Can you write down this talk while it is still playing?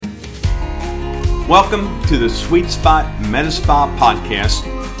Welcome to the Sweet Spot Metaspa podcast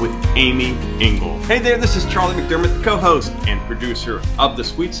with Amy Engel. Hey there, this is Charlie McDermott, the co-host and producer of the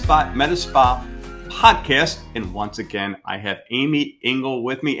Sweet Spot Metaspa podcast. And once again, I have Amy Engel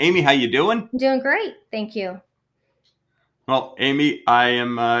with me. Amy, how you doing? I'm doing great. Thank you. Well, Amy, I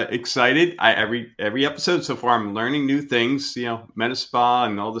am excited. Every episode so far, I'm learning new things, Metaspa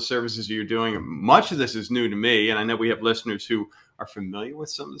and all the services you're doing. Much of this is new to me. And I know we have listeners who are familiar with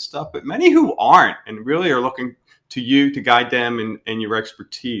some of the stuff, but many who aren't and really are looking to you to guide them and your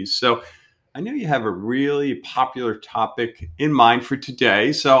expertise. So I know you have a really popular topic in mind for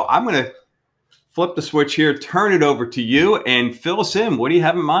today. So I'm going to flip the switch here, turn it over to you and fill us in. What do you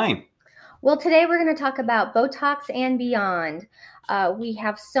have in mind? Well, today we're going to talk about Botox and beyond. We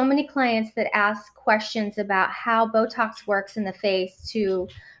have so many clients that ask questions about how Botox works in the face to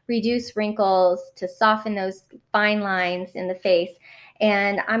reduce wrinkles, to soften those fine lines in the face.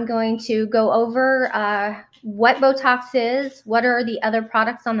 And I'm going to go over what Botox is, what are the other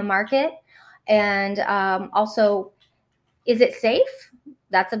products on the market, and also, is it safe?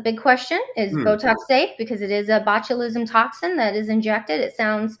 That's a big question. Is Botox safe? Because it is a botulism toxin that is injected. It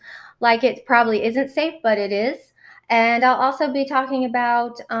sounds like it probably isn't safe, but it is. And I'll also be talking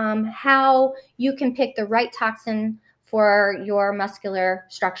about how you can pick the right toxin for your muscular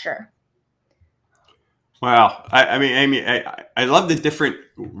structure. Wow. I mean, Amy, I love the different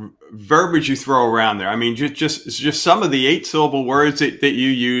verbiage you throw around there. I mean, just some of the 8-syllable words that you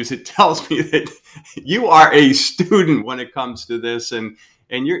use. It tells me that you are a student when it comes to this, and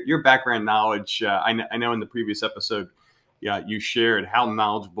your background knowledge. I know in the previous episode, you shared how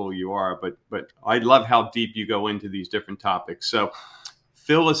knowledgeable you are, but I love how deep you go into these different topics. So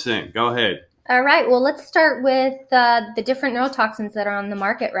fill us in. Go ahead. All right. Well, let's start with the different neurotoxins that are on the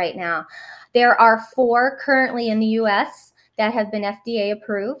market right now. There are 4 currently in the U.S. that have been FDA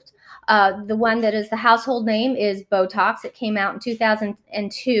approved. The one that is the household name is Botox. It came out in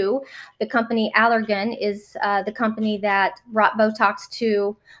 2002. The company Allergan is the company that brought Botox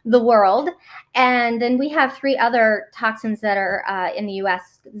to the world. And then we have 3 other toxins that are in the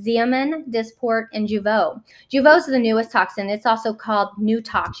U.S., Xeomin, Dysport, and Jeuveau. Jeuveau is the newest toxin. It's also called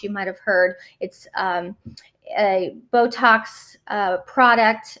Newtox. You might have heard. It's a Botox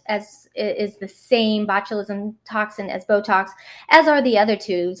product, as is the same botulism toxin as Botox, as are the other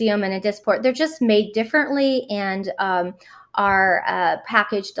 2, Xeomin and Dysport. They're just made differently and are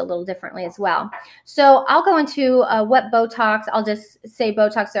packaged a little differently as well. So I'll go into what Botox, I'll just say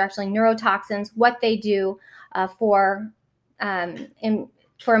Botox are actually neurotoxins, what they do for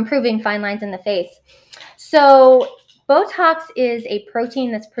improving fine lines in the face. So Botox is a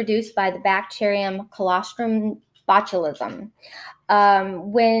protein that's produced by the bacterium Colostrum botulism.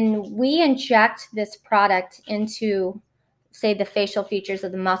 When we inject this product into, say, the facial features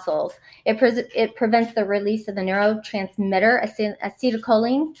of the muscles, it prevents the release of the neurotransmitter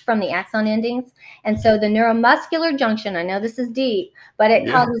acetylcholine from the axon endings. And so the neuromuscular junction, I know this is deep, but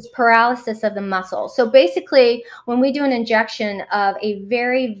it causes paralysis of the muscle. So basically, when we do an injection of a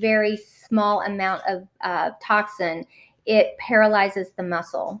very, very small amount of toxin, it paralyzes the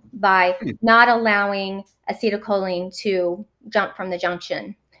muscle by not allowing acetylcholine to jump from the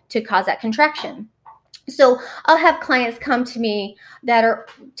junction to cause that contraction. So I'll have clients come to me that are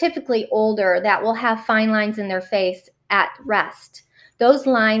typically older that will have fine lines in their face at rest. Those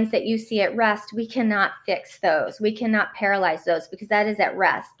lines that you see at rest, we cannot fix those. We cannot paralyze those because that is at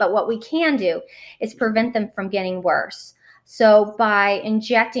rest. But what we can do is prevent them from getting worse. So by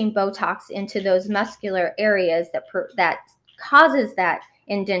injecting Botox into those muscular areas that causes that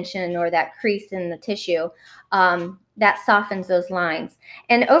indentation or that crease in the tissue, that softens those lines.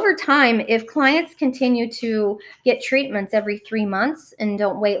 And over time, if clients continue to get treatments every 3 months and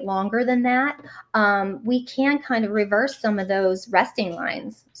don't wait longer than that, we can kind of reverse some of those resting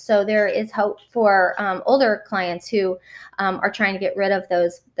lines. So there is hope for older clients who are trying to get rid of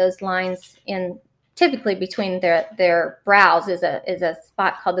those lines in typically between their brows is a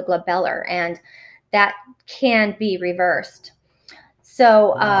spot called the glabellar, and that can be reversed.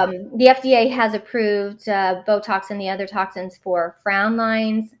 So the FDA has approved Botox and the other toxins for frown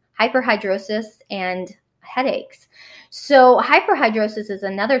lines, hyperhidrosis, and headaches. So hyperhidrosis is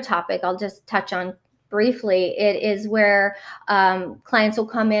another topic I'll just touch on briefly. It is where clients will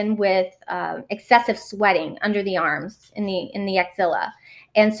come in with excessive sweating under the arms in the axilla.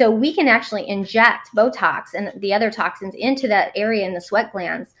 And so we can actually inject Botox and the other toxins into that area in the sweat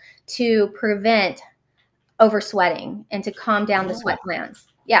glands to prevent oversweating and to calm down the sweat glands.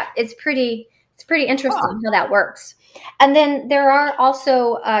 Yeah, it's pretty interesting how that works. And then there are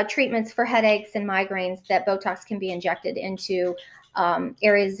also treatments for headaches and migraines that Botox can be injected into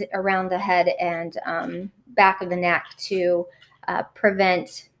areas around the head and back of the neck to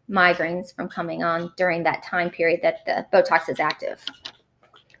prevent migraines from coming on during that time period that the Botox is active.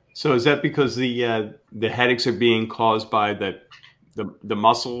 So is that because the headaches are being caused by the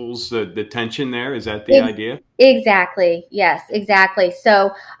muscles, the tension there? Is that the idea? Exactly. Yes, exactly.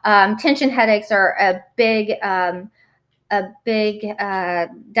 So tension headaches are a big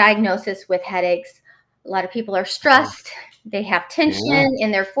diagnosis with headaches. A lot of people are stressed. They have tension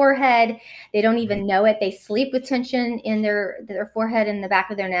in their forehead. They don't even know it. They sleep with tension in their forehead and the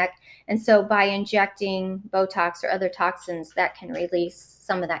back of their neck. And so by injecting Botox or other toxins, that can release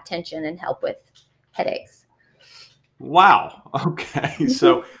some of that tension and help with headaches. Wow. Okay.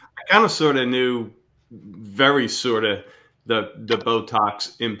 So I kind of sort of knew very sort of the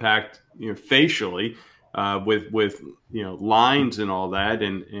Botox impact, facially, with lines and all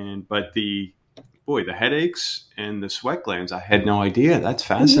that, but the headaches and the sweat glands, I had no idea. That's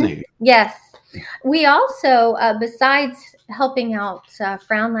fascinating. Yes. We also, besides helping out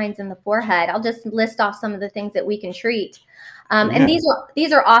frown lines in the forehead, I'll just list off some of the things that we can treat. And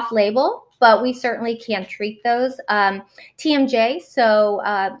these are off label, but we certainly can treat those. TMJ, so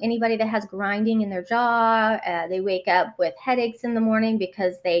anybody that has grinding in their jaw, they wake up with headaches in the morning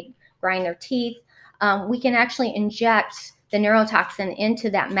because they grind their teeth. We can actually inject the neurotoxin into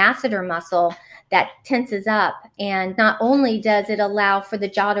that masseter muscle that tenses up. And not only does it allow for the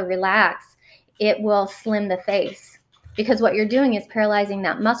jaw to relax, it will slim the face, because what you're doing is paralyzing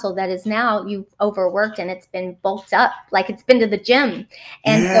that muscle that is now you've overworked and it's been bulked up like it's been to the gym.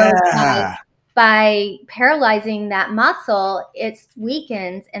 And so by paralyzing that muscle, it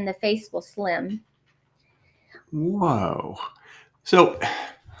weakens and the face will slim. Whoa. So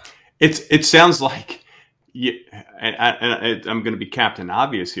it sounds like, I'm going to be Captain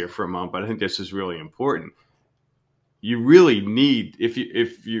Obvious here for a moment, but I think this is really important. You really need, if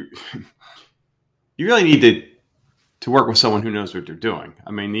you you really need to work with someone who knows what they're doing.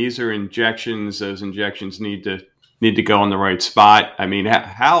 I mean, these are injections. Those injections need to go in the right spot. I mean,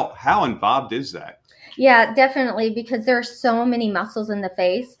 how involved is that? Yeah, definitely, because there are so many muscles in the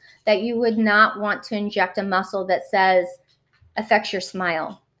face that you would not want to inject a muscle that says affects your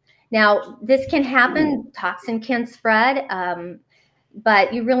smile. Now, this can happen. Toxin can spread,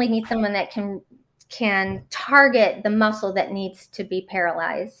 but you really need someone that can target the muscle that needs to be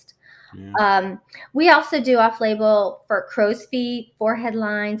paralyzed. Yeah. We also do off-label for crow's feet, forehead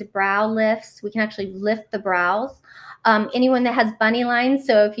lines, brow lifts. We can actually lift the brows. Anyone that has bunny lines,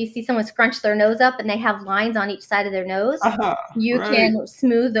 so if you see someone scrunch their nose up and they have lines on each side of their nose, you can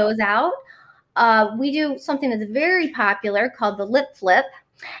smooth those out. We do something that's very popular called the lip flip.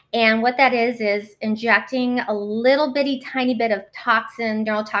 And what that is injecting a little bitty tiny bit of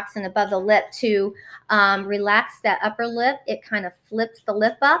neurotoxin above the lip to relax that upper lip. It kind of flips the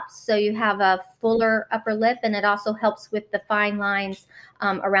lip up, so you have a fuller upper lip, and it also helps with the fine lines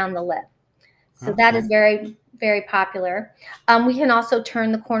around the lip. So that is very, very popular. We can also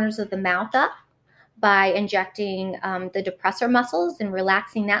turn the corners of the mouth up by injecting the depressor muscles and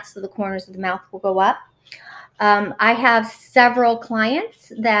relaxing that, so the corners of the mouth will go up. I have several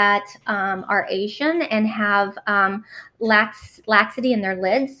clients that are Asian and have laxity in their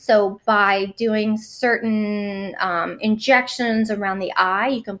lids. So by doing certain injections around the eye,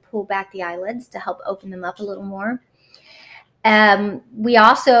 you can pull back the eyelids to help open them up a little more. We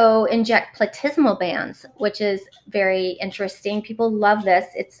also inject platysmal bands, which is very interesting. People love this.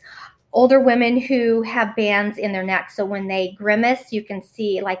 It's older women who have bands in their neck. So when they grimace, you can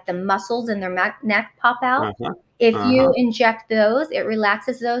see like the muscles in their neck pop out. If you inject those, it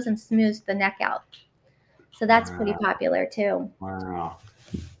relaxes those and smooths the neck out. So that's pretty popular too. Wow.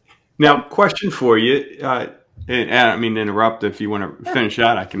 Now, question for you. And I mean, interrupt if you want to finish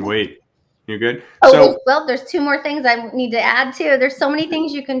out. I can wait. You're good? Well, there's two more things I need to add too. There's so many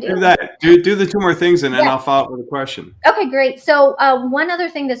things you can do. Do the two more things, and then I'll follow up with a question. Okay, great. So one other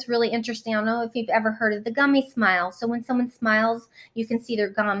thing that's really interesting, I don't know if you've ever heard of the gummy smile. So when someone smiles, you can see their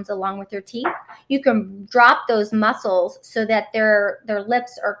gums along with their teeth. You can drop those muscles so that their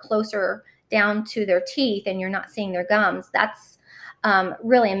lips are closer down to their teeth and you're not seeing their gums. That's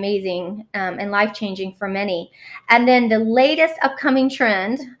really amazing and life-changing for many. And then the latest upcoming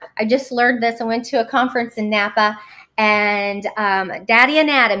trend, I just learned this. I went to a conference in Napa, and Daddy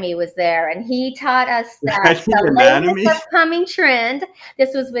Anatomy was there, and he taught us that the latest upcoming trend,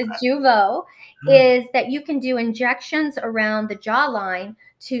 this was with Juvo, is that you can do injections around the jawline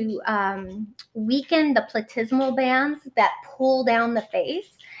to weaken the platysmal bands that pull down the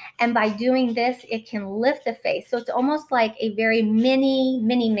face. And by doing this, it can lift the face. So it's almost like a very mini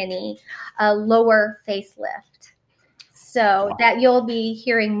lower facelift. So that you'll be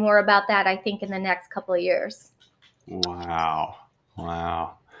hearing more about that, I think, in the next couple of years. Wow.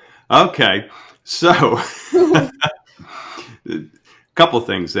 Wow. Okay. So a couple of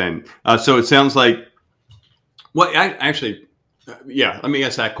things then. So it sounds like, well, yeah, let me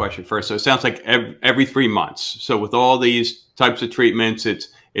ask that question first. So it sounds like every 3 months. So with all these types of treatments, it's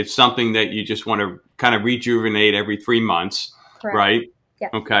something that you just want to kind of rejuvenate every 3 months, Correct. right?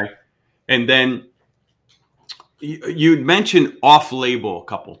 Yep. Okay. And then you mentioned off-label a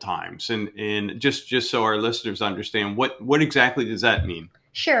couple times, and just so our listeners understand, what exactly does that mean?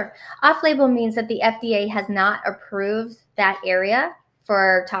 Sure. Off-label means that the FDA has not approved that area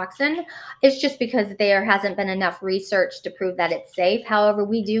for toxin. It's just because there hasn't been enough research to prove that it's safe. However,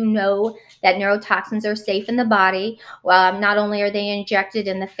 we do know that neurotoxins are safe in the body. Not only are they injected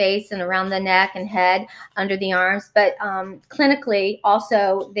in the face and around the neck and head, under the arms, but clinically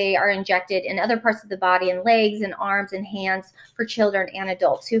also they are injected in other parts of the body, in legs and arms and hands for children and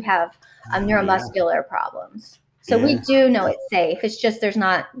adults who have neuromuscular problems. So we do know it's safe. It's just there's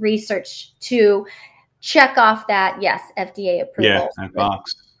not research to check off that, yes, FDA approval. Yeah, that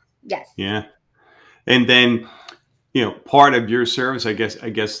box. Yes. Yeah. And then, part of your service, I guess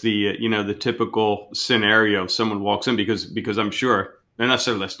the, the typical scenario, someone walks in because I'm sure unless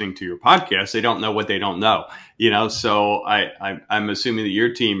they're listening to your podcast, they don't know what they don't know, so I'm assuming that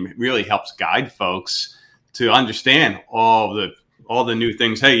your team really helps guide folks to understand all the new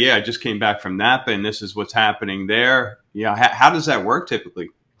things. Hey, yeah, I just came back from Napa and this is what's happening there. Yeah. How does that work typically?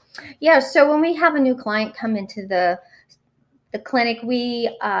 Yeah. So when we have a new client come into the clinic, we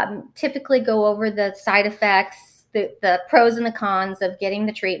typically go over the side effects, the pros and the cons of getting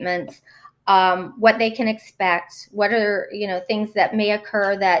the treatments, what they can expect, what are, things that may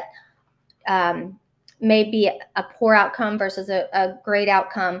occur that may be a poor outcome versus a great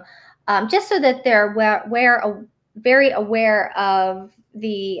outcome, just so that they're very aware of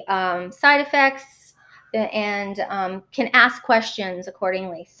the side effects and can ask questions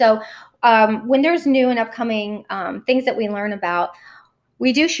accordingly. So when there's new and upcoming things that we learn about,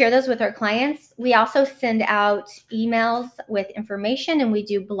 we do share those with our clients. We also send out emails with information, and we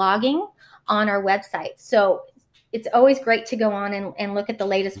do blogging on our website. So it's always great to go on and look at the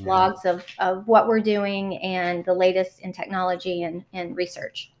latest blogs of what we're doing and the latest in technology and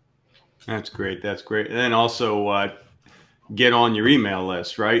research. That's great. That's great. And then also get on your email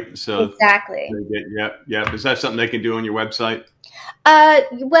list, right? So exactly. Yep. Is that something they can do on your website?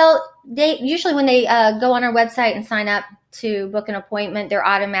 Well, they usually when they go on our website and sign up to book an appointment, they're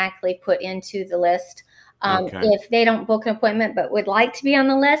automatically put into the list. Okay. If they don't book an appointment but would like to be on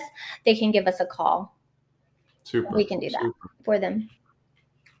the list, they can give us a call. Super. We can do that for them.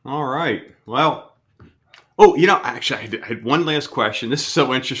 All right. Well, actually, I had one last question. This is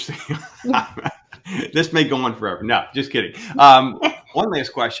so interesting. This may go on forever. No, just kidding. One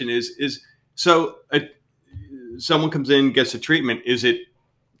last question is so someone comes in, gets a treatment. Is it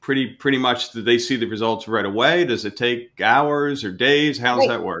pretty much, do they see the results right away? Does it take hours or days? How does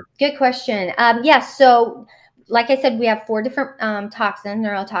that work? Good question. Yes. So like I said, we have 4 different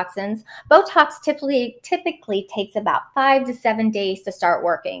neurotoxins. Botox typically takes about 5 to 7 days to start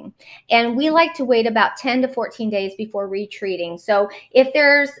working. And we like to wait about 10 to 14 days before retreating. So if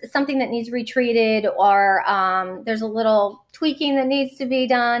there's something that needs retreated or there's a little tweaking that needs to be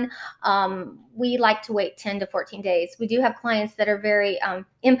done, we like to wait 10 to 14 days. We do have clients that are very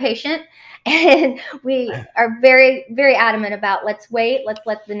impatient, and we are very, very adamant about let's wait, let's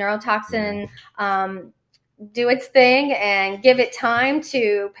let the neurotoxin do its thing and give it time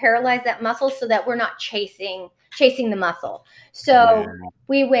to paralyze that muscle so that we're not chasing the muscle. So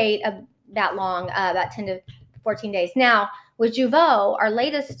we wait that long, about 10 to 14 days. Now with Jeuveau, our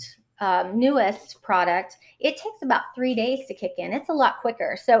latest, newest product, it takes about 3 days to kick in. It's a lot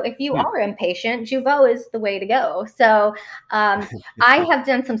quicker. So if you are impatient, Jeuveau is the way to go. So I have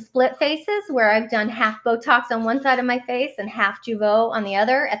done some split faces where I've done half Botox on one side of my face and half Jeuveau on the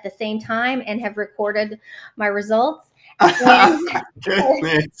other at the same time and have recorded my results.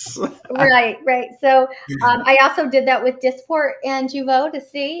 Goodness. Right. So I also did that with Dysport and Jeuveau to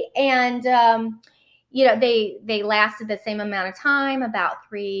see, and they lasted the same amount of time, about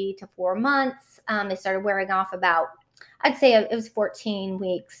 3 to 4 months. They started wearing off about, I'd say it was 14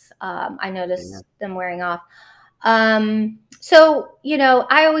 weeks. I noticed them wearing off. So,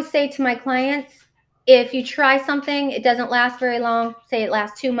 I always say to my clients, if you try something, it doesn't last very long, say it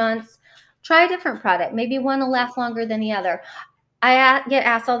lasts 2 months, try a different product. Maybe one will last longer than the other. I get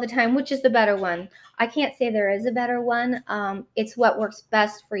asked all the time, which is the better one? I can't say there is a better one. It's what works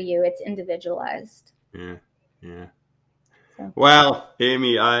best for you. It's individualized. Yeah. Well,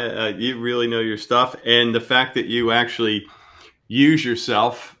 Amy, you really know your stuff, and the fact that you actually use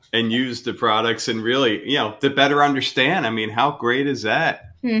yourself and use the products and really, to better understand. I mean, how great is that?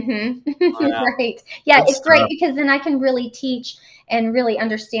 Wow, Right. Yeah, good it's great stuff. because then I can really teach and really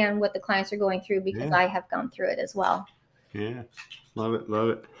understand what the clients are going through because Yeah, I have gone through it as well. yeah, love it, love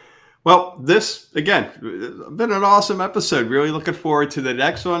it. Well, this again been an awesome episode. Really looking forward to the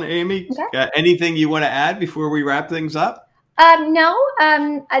next one, Amy. Okay. Anything you want to add before we wrap things up? No,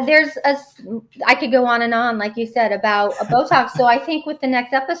 I could go on and on, like you said, about a Botox. So I think with the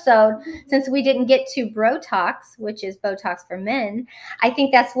next episode, since we didn't get to Botox, which is Botox for men, I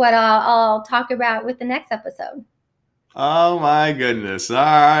think that's what I'll talk about with the next episode. Oh my goodness! All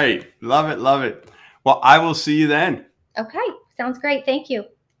right, love it, love it. Well, I will see you then. Okay, sounds great. Thank you.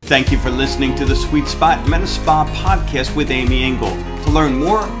 Thank you for listening to the Sweet Spot Metaspa podcast with Amy Engel. To learn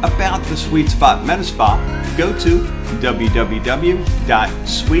more about the Sweet Spot Metaspa, go to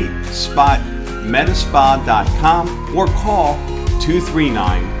www.sweetspotmetaspa.com or call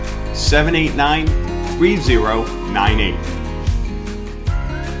 239-789-3098.